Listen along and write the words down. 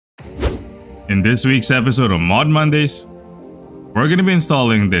In this week's episode of Mod Mondays, we're going to be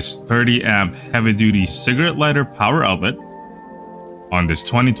installing this 30 amp heavy duty cigarette lighter power outlet on this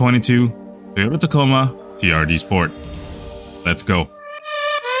 2022 Toyota Tacoma TRD Sport. Let's go.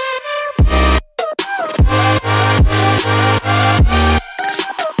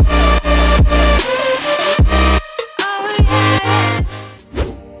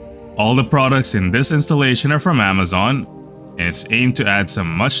 All the products in this installation are from Amazon, and it's aimed to add some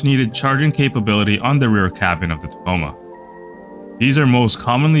much needed charging capability on the rear cabin of the Tacoma. These are most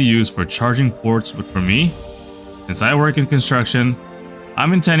commonly used for charging ports, but for me, since I work in construction,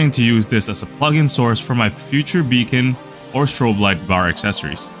 I'm intending to use this as a plug-in source for my future beacon or strobe light bar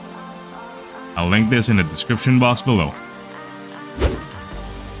accessories. I'll link this in the description box below.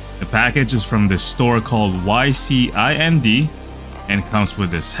 The package is from this store called YCIND and comes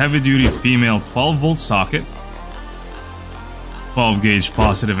with this heavy-duty female 12-volt socket, 12-gauge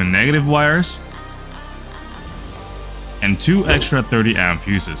positive and negative wires, and 2 extra 30 amp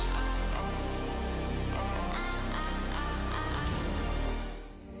fuses.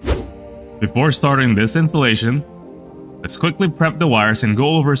 Before starting this installation, let's quickly prep the wires and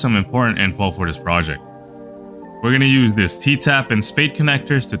go over some important info for this project. We're going to use this T-tap and spade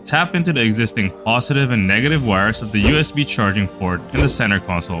connectors to tap into the existing positive and negative wires of the USB charging port in the center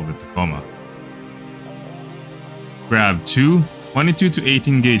console of the Tacoma. Grab 2 22 to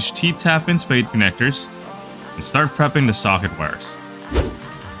 18 gauge T-tap and spade connectors and start prepping the socket wires.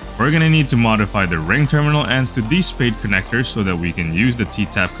 We're going to need to modify the ring terminal ends to these spade connectors so that we can use the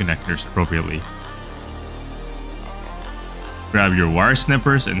T-tap connectors appropriately. Grab your wire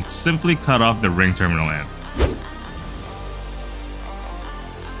snippers and simply cut off the ring terminal ends.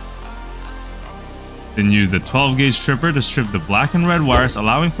 Then use the 12-gauge stripper to strip the black and red wires,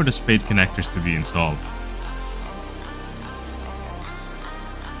 allowing for the spade connectors to be installed.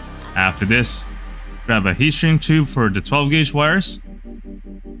 After this, grab a heat shrink tube for the 12-gauge wires,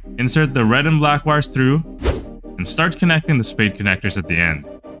 insert the red and black wires through, and start connecting the spade connectors at the end.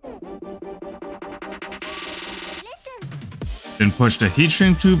 Then push the heat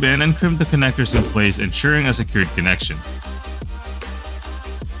shrink tube in and crimp the connectors in place, ensuring a secured connection.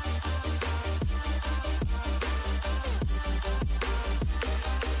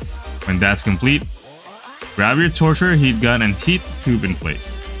 When that's complete, grab your torch or heat gun and heat the tube in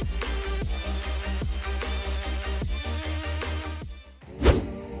place.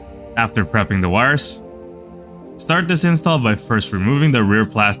 After prepping the wires, start this install by first removing the rear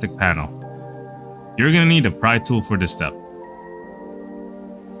plastic panel. You're going to need a pry tool for this step.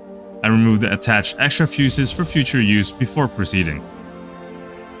 I removed the attached extra fuses for future use before proceeding.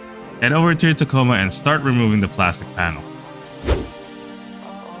 Head over to your Tacoma and start removing the plastic panel.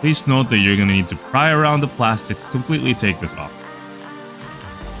 Please note that you're going to need to pry around the plastic to completely take this off.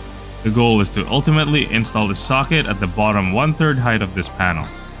 The goal is to ultimately install the socket at the bottom 1/3 height of this panel.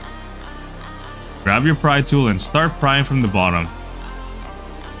 Grab your pry tool and start prying from the bottom,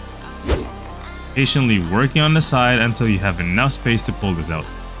 patiently working on the side until you have enough space to pull this out.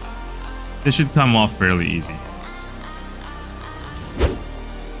 This should come off fairly easy.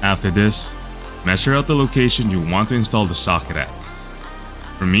 After this, measure out the location you want to install the socket at.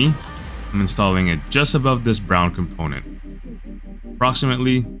 For me, I'm installing it just above this brown component,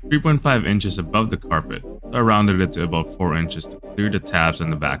 approximately 3.5 inches above the carpet, so I rounded it to about 4 inches to clear the tabs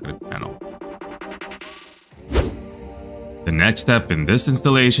on the back of the panel. The next step in this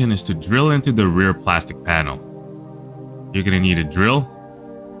installation is to drill into the rear plastic panel. You're going to need a drill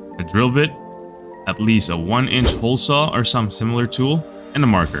bit, at least a 1-inch hole saw or some similar tool, and a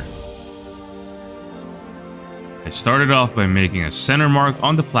marker. I started off by making a center mark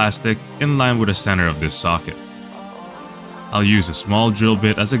on the plastic in line with the center of this socket. I'll use a small drill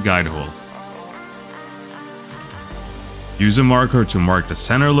bit as a guide hole. Use a marker to mark the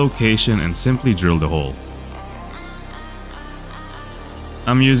center location and simply drill the hole.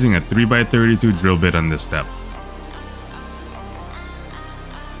 I'm using a 3x32 drill bit on this step.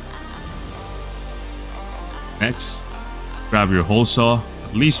 Next, grab your hole saw,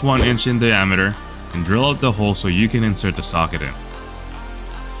 at least 1 inch in diameter, and drill out the hole so you can insert the socket in.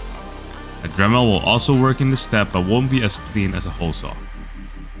 A Dremel will also work in this step but won't be as clean as a hole saw.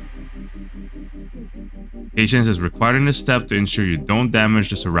 Patience is required in this step to ensure you don't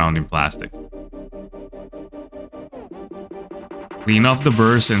damage the surrounding plastic. Clean off the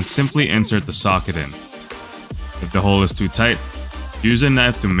burrs and simply insert the socket in. If the hole is too tight, use a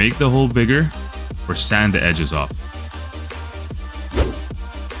knife to make the hole bigger or sand the edges off.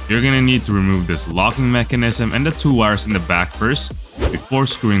 You're going to need to remove this locking mechanism and the 2 wires in the back first before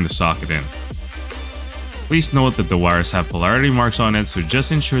screwing the socket in. Please note that the wires have polarity marks on it, so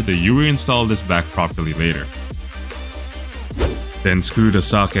just ensure that you reinstall this back properly later. Then screw the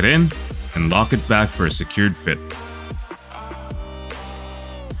socket in and lock it back for a secured fit.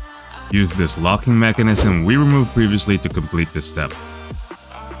 Use this locking mechanism we removed previously to complete this step.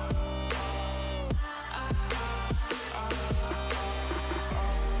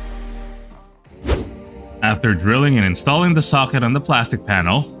 After drilling and installing the socket on the plastic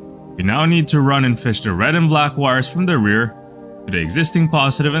panel, we now need to run and fish the red and black wires from the rear to the existing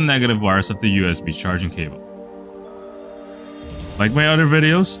positive and negative wires of the USB charging cable. Like my other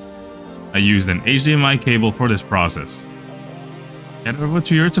videos, I used an HDMI cable for this process. Head over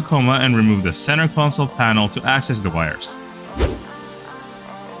to your Tacoma and remove the center console panel to access the wires.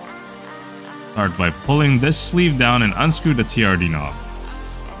 Start by pulling this sleeve down and unscrew the TRD knob.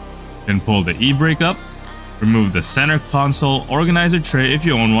 Then pull the e-brake up, remove the center console organizer tray if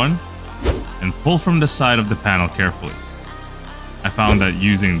you own one, and pull from the side of the panel carefully. I found that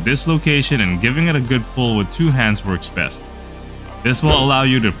using this location and giving it a good pull with two hands works best. This will allow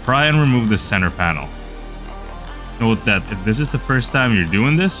you to pry and remove the center panel. Note that if this is the first time you're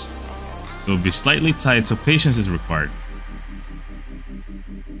doing this, it will be slightly tight, so patience is required.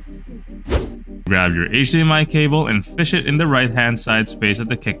 Grab your HDMI cable and fish it in the right hand side space of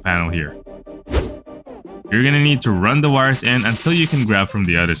the kick panel here. You're gonna need to run the wires in until you can grab from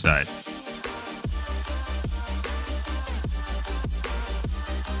the other side.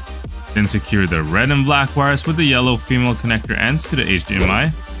 Then secure the red and black wires with the yellow female connector ends to the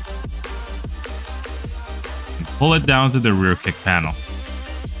HDMI. And pull it down to the rear kick panel.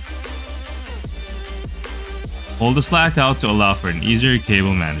 Pull the slack out to allow for an easier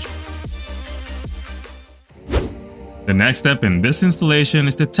cable management. The next step in this installation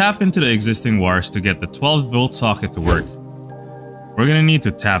is to tap into the existing wires to get the 12-volt socket to work. We're gonna need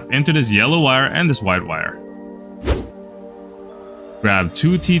to tap into this yellow wire and this white wire. Grab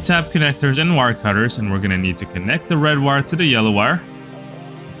two T-tap connectors and wire cutters, and we're gonna need to connect the red wire to the yellow wire,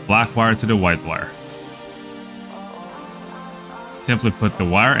 black wire to the white wire. Simply put the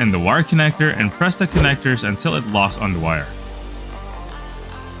wire in the wire connector and press the connectors until it locks on the wire.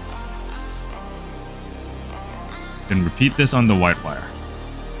 Then repeat this on the white wire.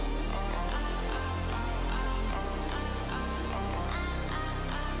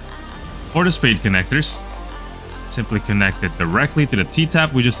 For the spade connectors, simply connect it directly to the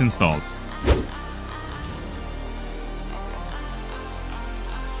T-tap we just installed.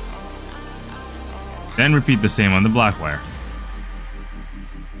 Then repeat the same on the black wire.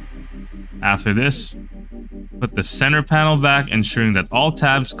 After this, put the center panel back, ensuring that all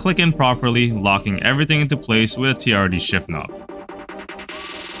tabs click in properly, locking everything into place with a TRD shift knob.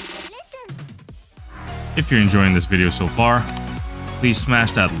 If you're enjoying this video so far, please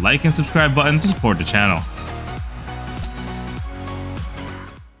smash that like and subscribe button to support the channel.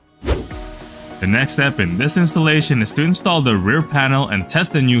 The next step in this installation is to install the rear panel and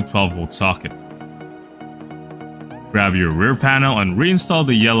test the new 12-volt socket. Grab your rear panel and reinstall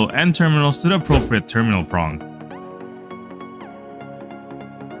the yellow end terminals to the appropriate terminal prong.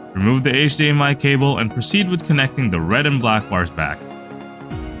 Remove the HDMI cable and proceed with connecting the red and black wires back.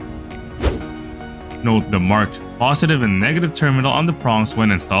 Note the marked positive and negative terminal on the prongs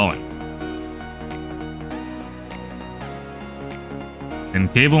when installing. Then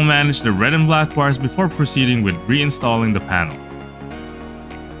cable manage the red and black wires before proceeding with reinstalling the panel.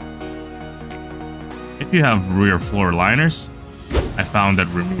 If you have rear floor liners, I found that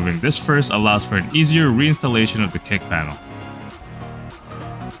removing this first allows for an easier reinstallation of the kick panel.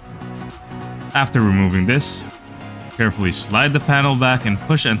 After removing this, carefully slide the panel back and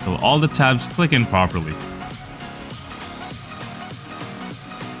push until all the tabs click in properly.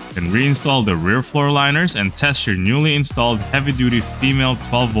 Then reinstall the rear floor liners and test your newly installed heavy-duty female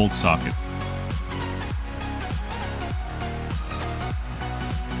 12-volt socket.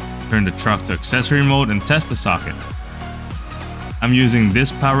 Turn the truck to accessory mode and test the socket. I'm using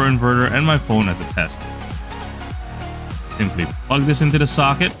this power inverter and my phone as a test. Simply plug this into the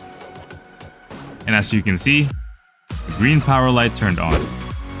socket, and as you can see, the green power light turned on.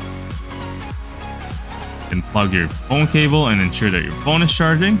 Then plug your phone cable and ensure that your phone is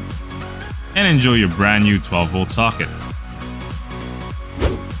charging, and enjoy your brand new 12-volt socket.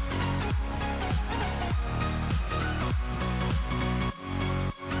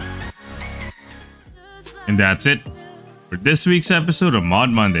 And that's it for this week's episode of Mod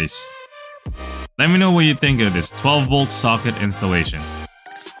Mondays. Let me know what you think of this 12-volt socket installation.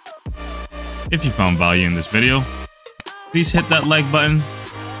 If you found value in this video, please hit that like button,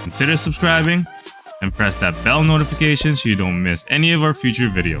 consider subscribing, and press that bell notification so you don't miss any of our future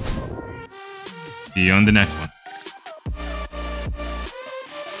videos. See you on the next one.